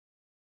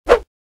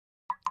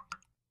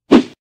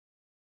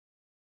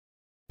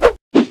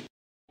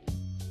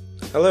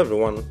Hello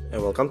everyone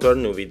and welcome to our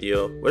new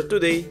video, where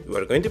today we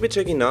are going to be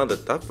checking out the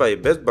top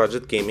 5 best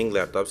budget gaming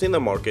laptops in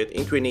the market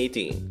in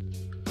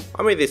 2018.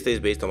 I made this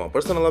list based on my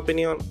personal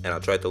opinion and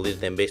I'll try to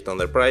list them based on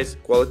their price,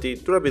 quality,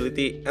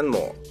 durability and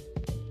more.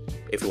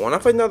 If you wanna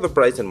find out the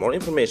price and more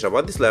information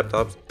about these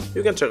laptops,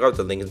 you can check out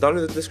the links down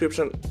in the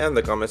description and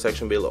the comment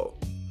section below.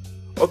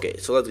 Okay,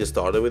 so let's get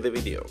started with the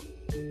video.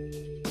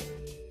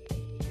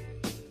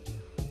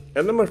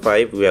 At number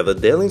 5 we have the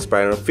Dell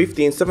Inspiron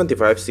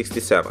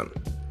 157567.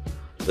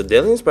 The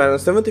Dell Inspiron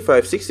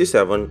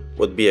 7567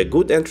 would be a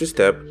good entry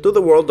step to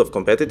the world of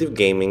competitive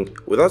gaming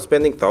without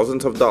spending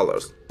thousands of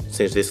dollars,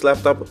 since this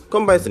laptop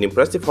combines an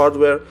impressive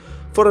hardware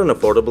for an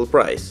affordable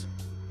price.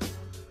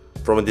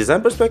 From a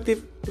design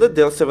perspective, the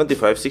Dell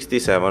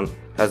 7567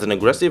 has an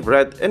aggressive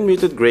red and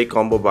muted grey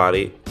combo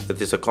body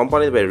that is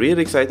accompanied by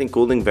really exciting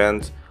cooling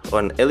vents,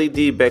 an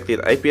LED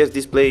backlit IPS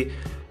display,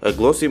 a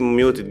glossy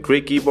muted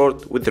grey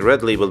keyboard with the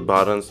red labeled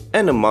buttons,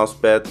 and a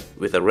mousepad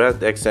with a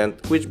red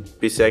accent which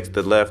bisects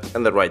the left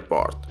and the right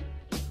part.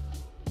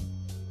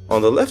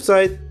 On the left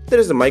side, there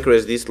is a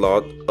microSD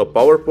slot, a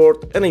power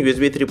port and a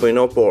USB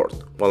 3.0 port,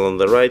 while on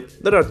the right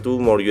there are two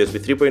more USB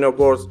 3.0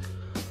 ports,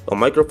 a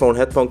microphone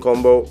headphone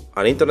combo,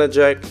 an internet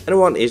jack and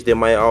one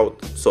HDMI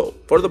out, so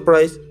for the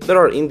price there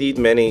are indeed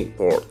many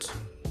ports.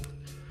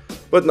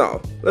 But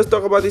now, let's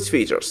talk about its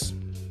features.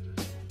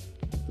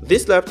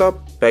 This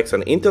laptop packs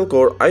an Intel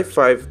Core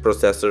i5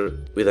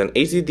 processor with an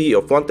HDD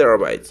of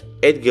 1TB,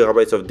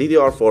 8GB of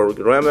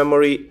DDR4 RAM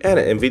memory and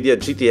an NVIDIA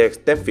GTX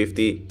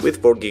 1050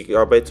 with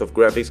 4GB of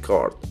graphics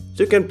card,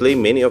 so you can play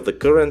many of the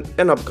current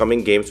and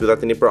upcoming games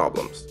without any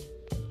problems.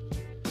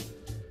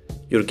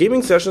 Your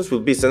gaming sessions will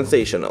be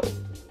sensational.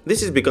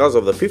 This is because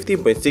of the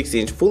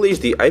 15.6-inch Full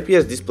HD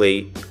IPS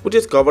display, which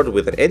is covered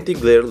with an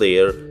anti-glare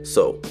layer,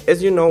 so,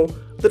 as you know,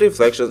 the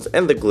reflections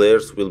and the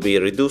glares will be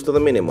reduced to the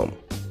minimum.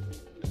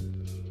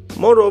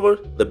 Moreover,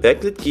 the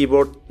backlit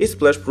keyboard is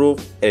splash-proof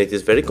and it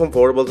is very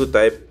comfortable to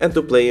type and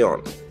to play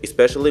on,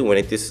 especially when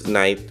it is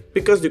night,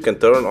 because you can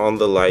turn on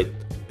the light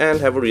and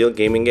have a real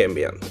gaming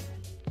ambient.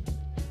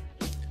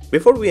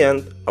 Before we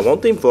end, I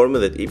want to inform you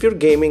that if you're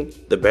gaming,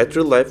 the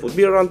battery life would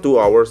be around 2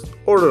 hours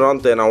or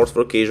around 10 hours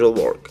for casual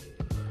work.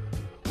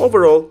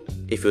 Overall,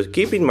 if you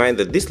keep in mind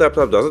that this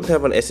laptop doesn't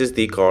have an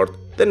SSD card,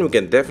 then we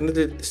can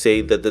definitely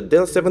say that the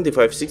Dell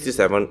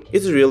 7567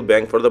 is a real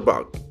bang for the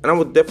buck, and I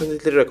would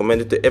definitely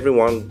recommend it to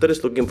everyone that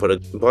is looking for a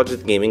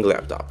budget gaming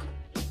laptop.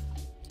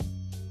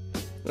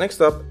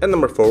 Next up, at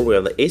number 4 we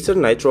have the Acer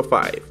Nitro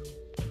 5.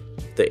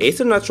 The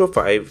Acer Nitro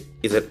 5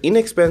 is an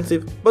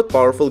inexpensive but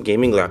powerful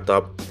gaming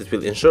laptop that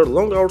will ensure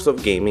long hours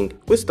of gaming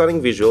with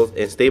stunning visuals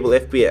and stable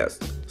FPS.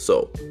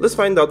 So, let's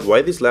find out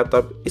why this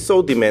laptop is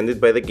so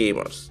demanded by the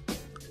gamers.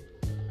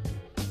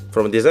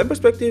 From a design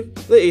perspective,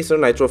 the Acer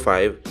Nitro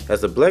 5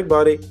 has a black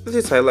body that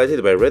is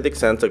highlighted by red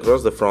accents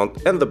across the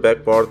front and the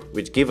back part,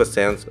 which give a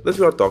sense that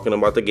we are talking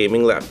about a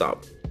gaming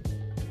laptop.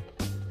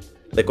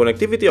 The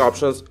connectivity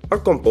options are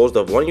composed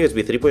of one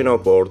USB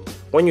 3.0 port,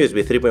 one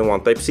USB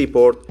 3.1 Type-C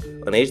port,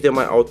 an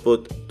HDMI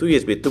output, two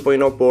USB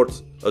 2.0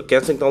 ports, a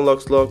Kensington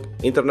lux lock,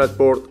 internet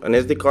port, an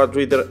SD card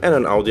reader and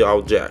an audio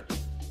out jack.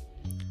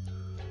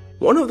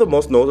 One of the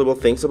most notable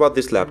things about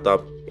this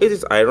laptop is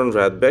its iron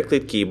red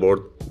backlit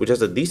keyboard, which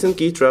has a decent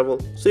key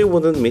travel so you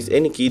wouldn't miss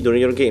any key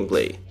during your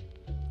gameplay.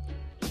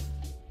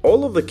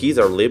 All of the keys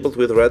are labeled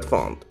with red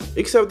font,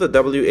 except the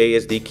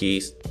WASD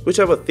keys, which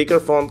have a thicker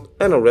font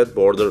and a red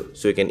border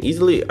so you can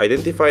easily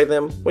identify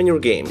them when you're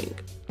gaming.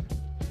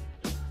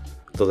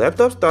 The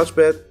laptop's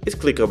touchpad is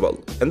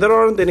clickable and there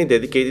aren't any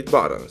dedicated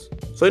buttons,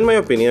 so in my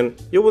opinion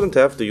you wouldn't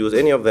have to use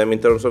any of them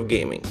in terms of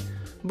gaming,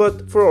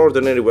 but for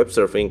ordinary web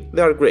surfing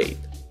they are great.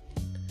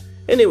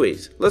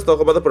 Anyways, let's talk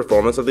about the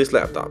performance of this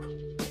laptop.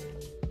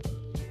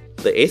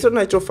 The Acer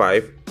Nitro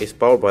 5 is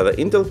powered by the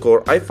Intel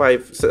Core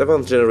i5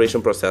 7th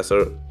generation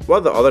processor, while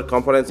the other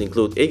components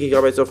include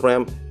 8GB of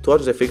RAM,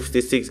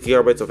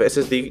 256GB of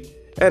SSD,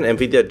 and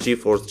NVIDIA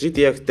GeForce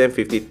GTX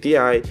 1050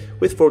 Ti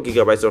with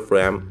 4GB of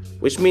RAM,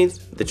 which means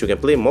that you can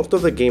play most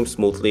of the games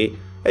smoothly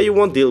and you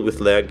won't deal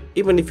with lag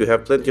even if you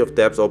have plenty of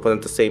tabs open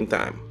at the same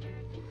time.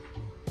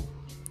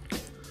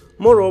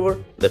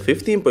 Moreover, the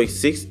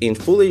 15.6-inch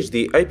Full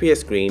HD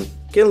IPS screen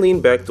can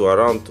lean back to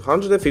around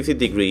 150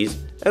 degrees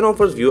and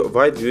offers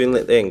wide viewing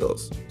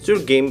angles, so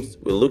your games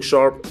will look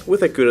sharp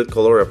with accurate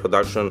color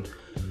reproduction,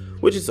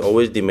 which is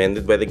always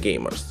demanded by the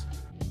gamers.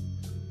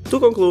 To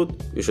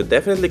conclude, you should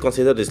definitely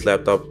consider this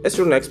laptop as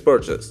your next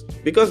purchase,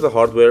 because the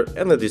hardware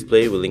and the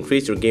display will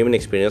increase your gaming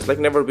experience like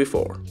never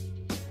before.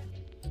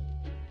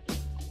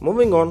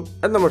 Moving on,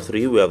 at number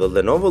 3 we have the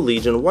Lenovo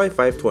Legion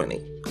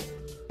Y520.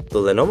 The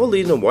Lenovo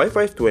Legion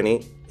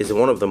Y520 is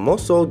one of the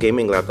most sold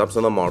gaming laptops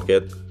on the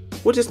market,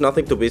 which is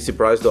nothing to be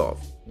surprised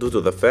of, due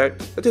to the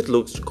fact that it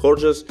looks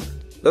gorgeous,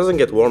 doesn't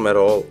get warm at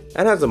all,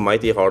 and has a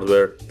mighty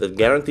hardware that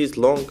guarantees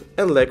long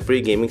and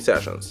lag-free gaming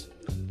sessions.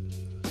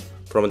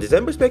 From a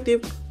design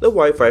perspective, the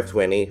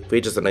Y520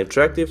 features an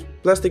attractive,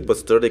 plastic but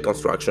sturdy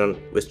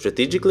construction with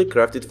strategically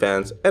crafted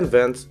fans and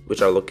vents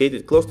which are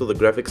located close to the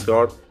graphics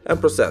card and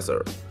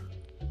processor.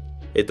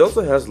 It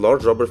also has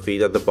large rubber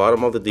feet at the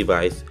bottom of the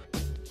device,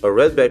 a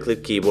red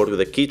backlit keyboard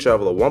with a key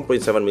travel of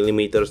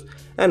 1.7mm,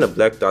 and a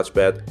black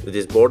touchpad that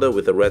is bordered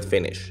with a red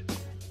finish.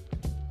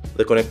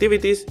 The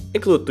connectivities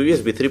include two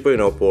USB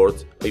 3.0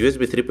 ports, a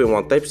USB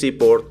 3.1 Type-C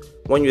port,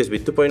 one USB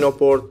 2.0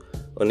 port,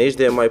 an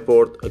HDMI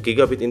port, a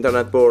gigabit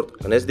internet port,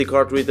 an SD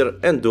card reader,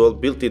 and dual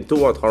built-in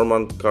 2-watt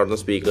Harman Kardon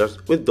speakers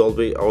with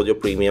Dolby Audio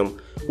Premium,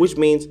 which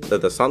means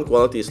that the sound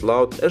quality is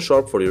loud and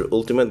sharp for your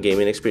ultimate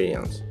gaming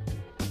experience.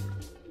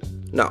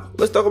 Now,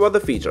 let's talk about the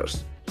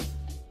features.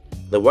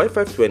 The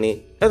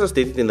Y520, as I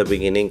stated in the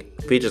beginning,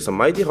 features some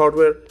mighty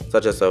hardware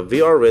such as a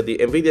VR-ready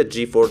NVIDIA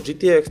GeForce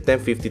GTX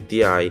 1050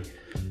 Ti,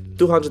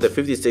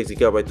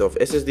 256GB of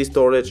SSD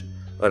storage,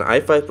 an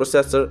i5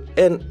 processor,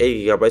 and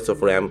 8GB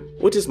of RAM,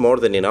 which is more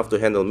than enough to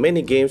handle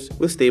many games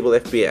with stable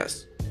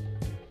FPS.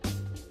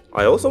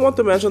 I also want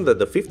to mention that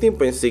the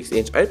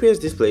 15.6-inch IPS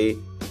display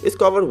is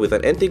covered with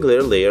an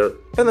anti-glare layer,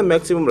 and the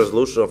maximum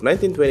resolution of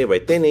 1920 by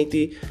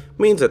 1080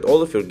 means that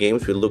all of your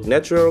games will look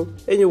natural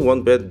and you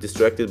won't get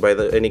distracted by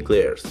any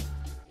glares.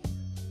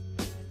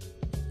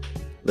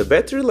 The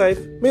battery life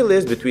may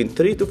last between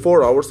 3 to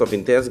 4 hours of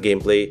intense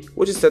gameplay,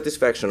 which is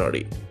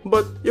satisfactory,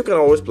 but you can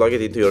always plug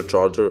it into your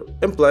charger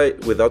and play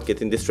without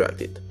getting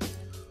distracted.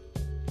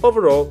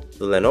 Overall,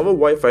 the Lenovo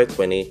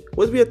Y520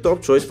 would be a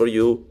top choice for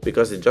you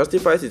because it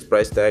justifies its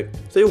price tag,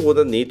 so you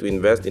wouldn't need to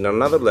invest in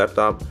another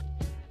laptop,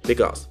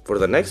 because for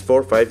the next 4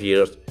 or 5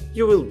 years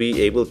you will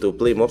be able to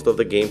play most of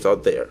the games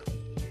out there.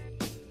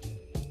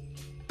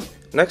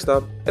 Next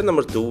up, at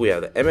number 2 we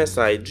have the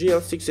MSI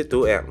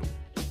GL62M.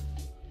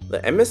 The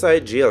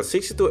MSI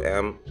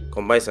GL62M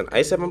combines an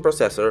i7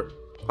 processor,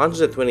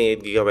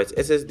 128GB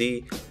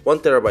SSD,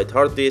 1TB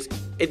hard disk,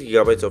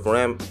 8GB of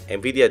RAM,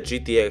 NVIDIA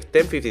GTX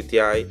 1050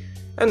 Ti,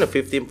 and a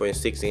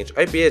 15.6-inch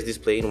IPS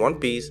display in one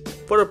piece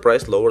for a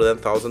price lower than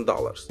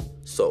 $1,000.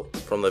 So,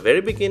 from the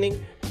very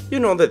beginning, you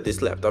know that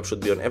this laptop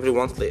should be on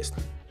everyone's list.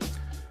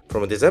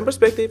 From a design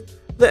perspective,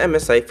 the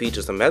MSI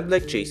features a matte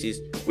black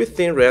chassis with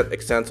thin red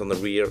accents on the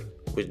rear,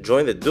 which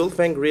join the dual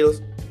fan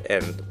grills,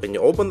 and when you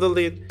open the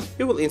lid,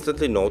 you will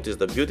instantly notice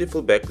the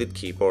beautiful backlit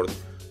keyboard,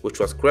 which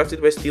was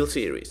crafted by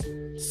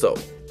SteelSeries, so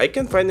I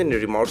can't find any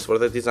remarks for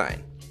the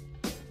design.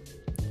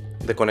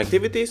 The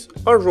connectivities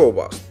are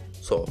robust,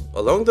 so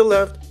along the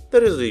left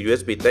there is a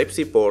USB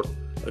Type-C port,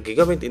 a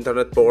gigabit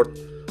internet port,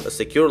 a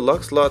secure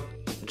lock slot,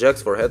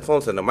 jacks for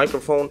headphones and a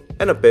microphone,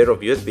 and a pair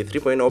of USB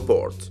 3.0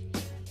 ports.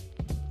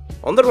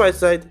 On the right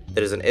side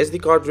there is an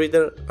SD card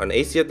reader, an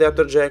AC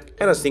adapter jack,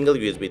 and a single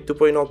USB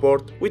 2.0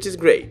 port, which is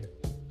great.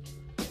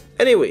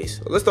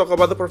 Anyways, let's talk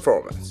about the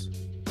performance.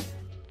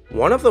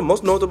 One of the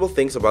most notable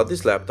things about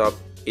this laptop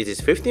is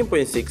its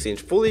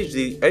 15.6-inch Full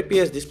HD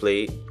IPS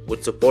display,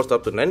 which supports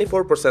up to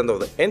 94% of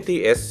the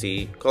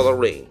NTSC color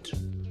range.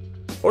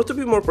 Or to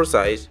be more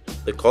precise,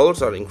 the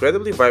colors are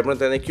incredibly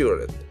vibrant and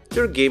accurate.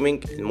 Your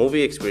gaming and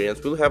movie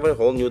experience will have a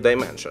whole new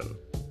dimension.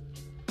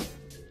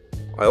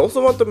 I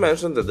also want to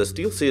mention that the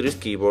SteelSeries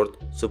keyboard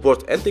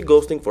supports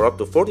anti-ghosting for up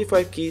to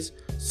 45 keys,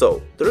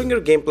 so during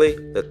your gameplay,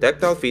 the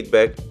tactile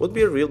feedback would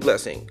be a real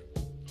blessing.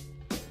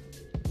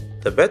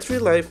 The battery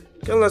life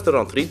can last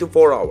around 3 to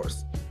 4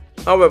 hours.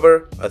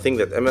 However, I think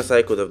that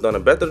MSI could have done a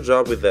better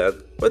job with that,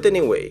 but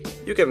anyway,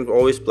 you can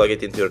always plug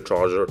it into your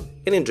charger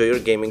and enjoy your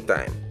gaming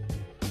time.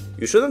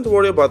 You shouldn't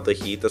worry about the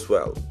heat as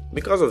well,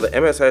 because of the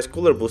MSI's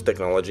Cooler Boost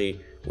technology,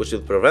 which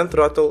will prevent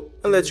throttle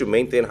and lets you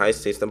maintain high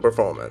system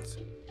performance.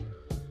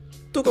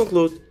 To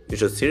conclude, you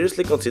should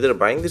seriously consider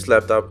buying this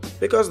laptop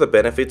because the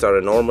benefits are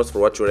enormous for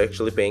what you're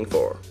actually paying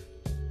for.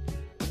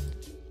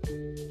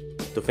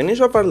 To finish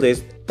off our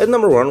list, at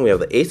number 1 we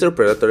have the Acer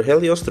Predator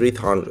Helios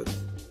 300.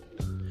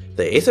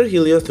 The Acer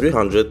Helios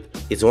 300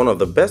 is one of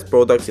the best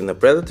products in the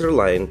Predator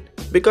line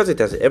because it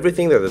has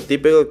everything that a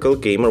typical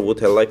gamer would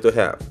like to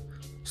have,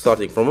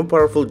 starting from a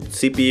powerful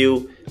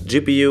CPU,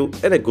 GPU,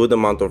 and a good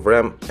amount of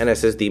RAM and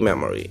SSD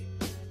memory.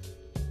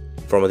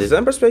 From a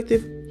design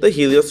perspective, the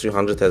Helios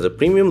 300 has a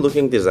premium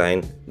looking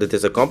design that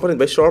is accompanied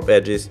by sharp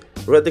edges,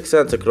 red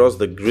accents across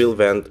the grille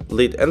vent,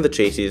 lid and the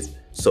chassis,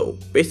 so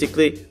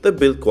basically the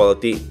build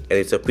quality and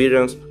its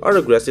appearance are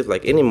aggressive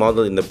like any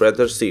model in the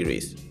Predator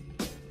series.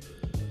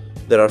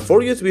 There are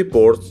 4 USB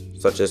ports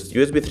such as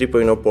USB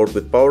 3.0 port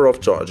with power off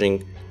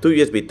charging, 2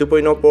 USB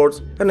 2.0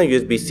 ports and a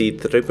USB-C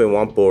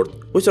 3.1 port,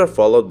 which are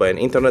followed by an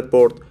internet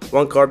port,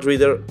 1 card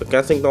reader, a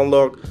Kensington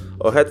lock,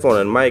 a headphone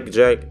and mic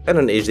jack and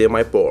an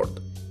HDMI port.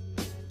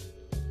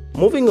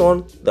 Moving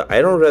on, the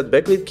iron red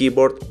backlit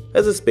keyboard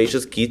has a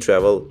spacious key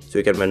travel so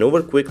you can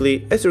maneuver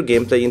quickly as your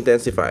gameplay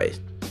intensifies.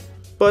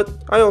 But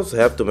I also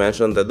have to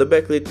mention that the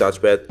backlit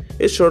touchpad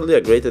is surely a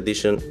great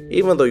addition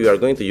even though you are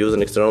going to use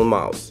an external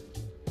mouse.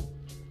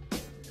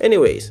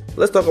 Anyways,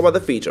 let's talk about the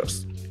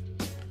features.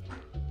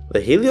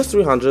 The Helios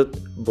 300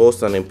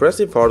 boasts an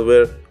impressive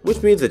hardware,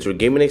 which means that your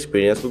gaming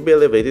experience will be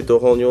elevated to a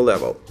whole new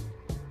level.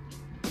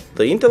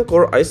 The Intel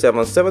Core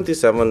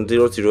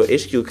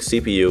i7-7700HQ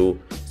CPU,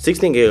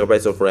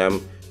 16GB of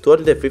RAM,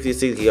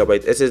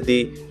 256GB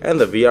SSD, and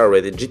the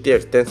VR-ready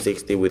GTX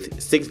 1060 with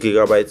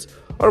 6GB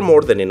are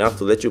more than enough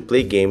to let you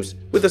play games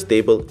with a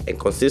stable and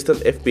consistent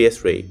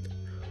FPS rate,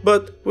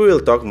 but we will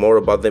talk more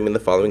about them in the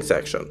following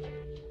section.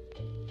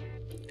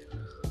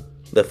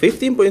 The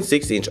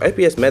 15.6-inch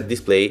IPS matte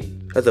display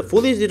has a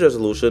full HD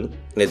resolution,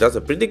 and it does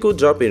a pretty good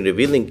job in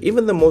revealing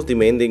even the most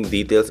demanding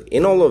details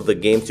in all of the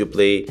games you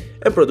play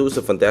and produce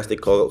a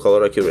fantastic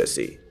color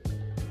accuracy.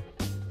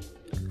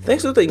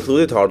 Thanks to the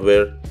included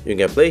hardware, you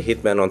can play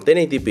Hitman on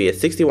 1080p at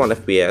 61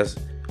 FPS,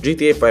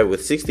 GTA 5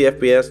 with 60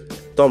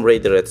 FPS, Tomb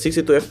Raider at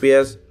 62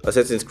 FPS,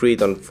 Assassin's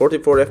Creed on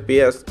 44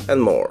 FPS,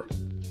 and more.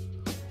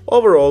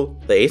 Overall,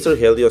 the Acer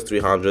Helios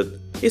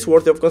 300 is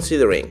worthy of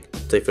considering,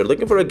 so if you're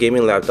looking for a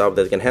gaming laptop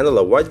that can handle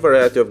a wide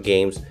variety of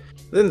games,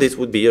 then this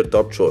would be your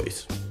top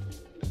choice.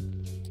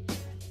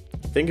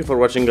 Thank you for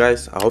watching,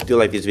 guys. I hope you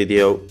liked this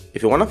video.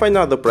 If you want to find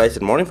out the price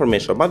and more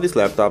information about these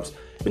laptops,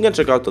 you can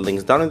check out the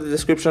links down in the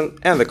description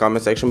and the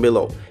comment section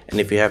below. And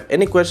if you have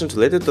any questions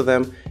related to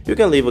them, you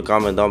can leave a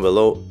comment down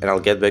below and I'll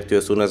get back to you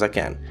as soon as I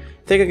can.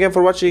 Thank you again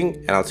for watching,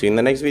 and I'll see you in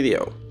the next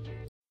video.